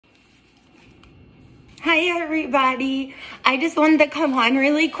Hi everybody. I just wanted to come on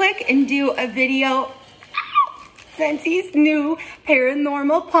really quick and do a video. Scentsy's new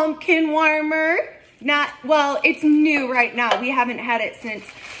Paranormal pumpkin warmer. It's new right now. We haven't had it since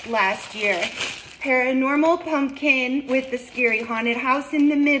last year. Paranormal pumpkin with the scary haunted house in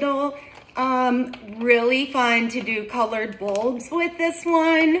the middle. Really fun to do colored bulbs with this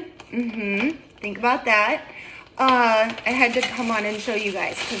one. Think about that. I had to come on and show you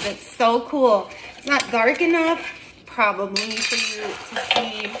guys because it's so cool. It's not dark enough, probably, for you to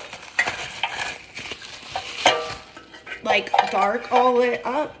see, like, dark all lit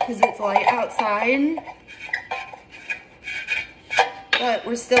up because it's light outside. But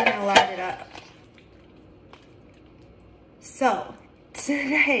we're still gonna light it up. So,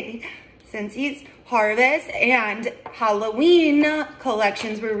 today, Scentsy's Harvest and Halloween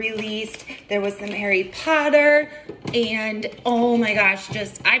collections were released. There was some Harry Potter, and oh my gosh,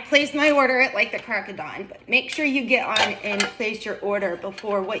 I placed my order at like the crack of dawn, but make sure you get on and place your order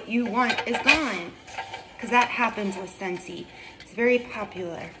before what you want is gone, because that happens with Scentsy. It's very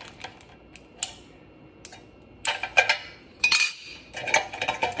popular.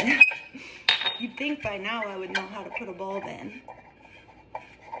 You'd think by now I would know how to put a bulb in.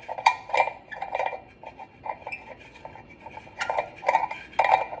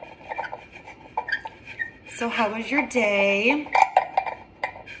 So how was your day?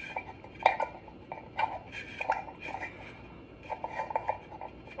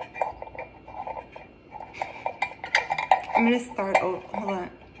 I'm gonna start over, hold on.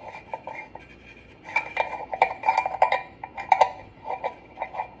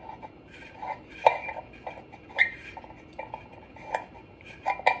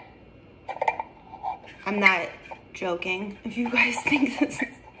 I'm not joking. If you guys think this is,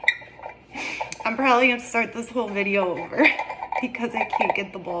 I'm probably gonna start this whole video over because I can't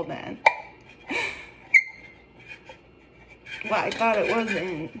get the bulb in. Well, I thought it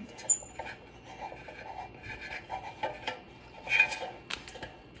wasn't.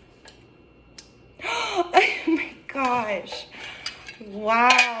 Oh my gosh.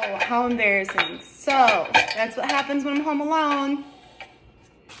 Wow, how embarrassing. So, that's what happens when I'm home alone.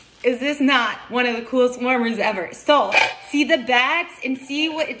 Is this not one of the coolest warmers ever? So, see the bats and see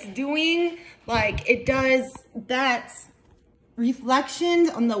what it's doing? Like, it does bats reflections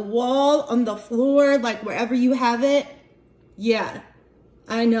on the wall, on the floor, like wherever you have it. Yeah,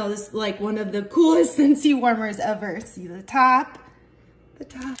 I know, this is like one of the coolest Scentsy warmers ever. See the top,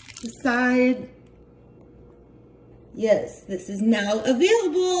 the side. Yes, this is now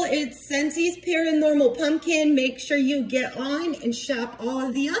available. It's Scentsy's Paranormal Pumpkin. Make sure you get on and shop all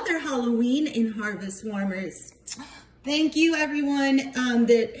of the other Halloween and Harvest warmers. Thank you, everyone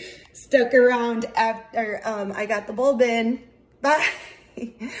that stuck around after I got the bulb in. Bye.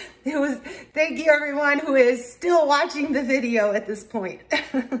 Thank you, everyone who is still watching the video at this point.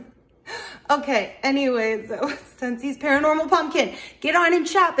 Okay, anyways, so Scentsy's Paranormal Pumpkin. Get on and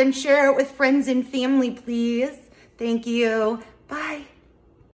shop and share it with friends and family, please. Thank you. Bye.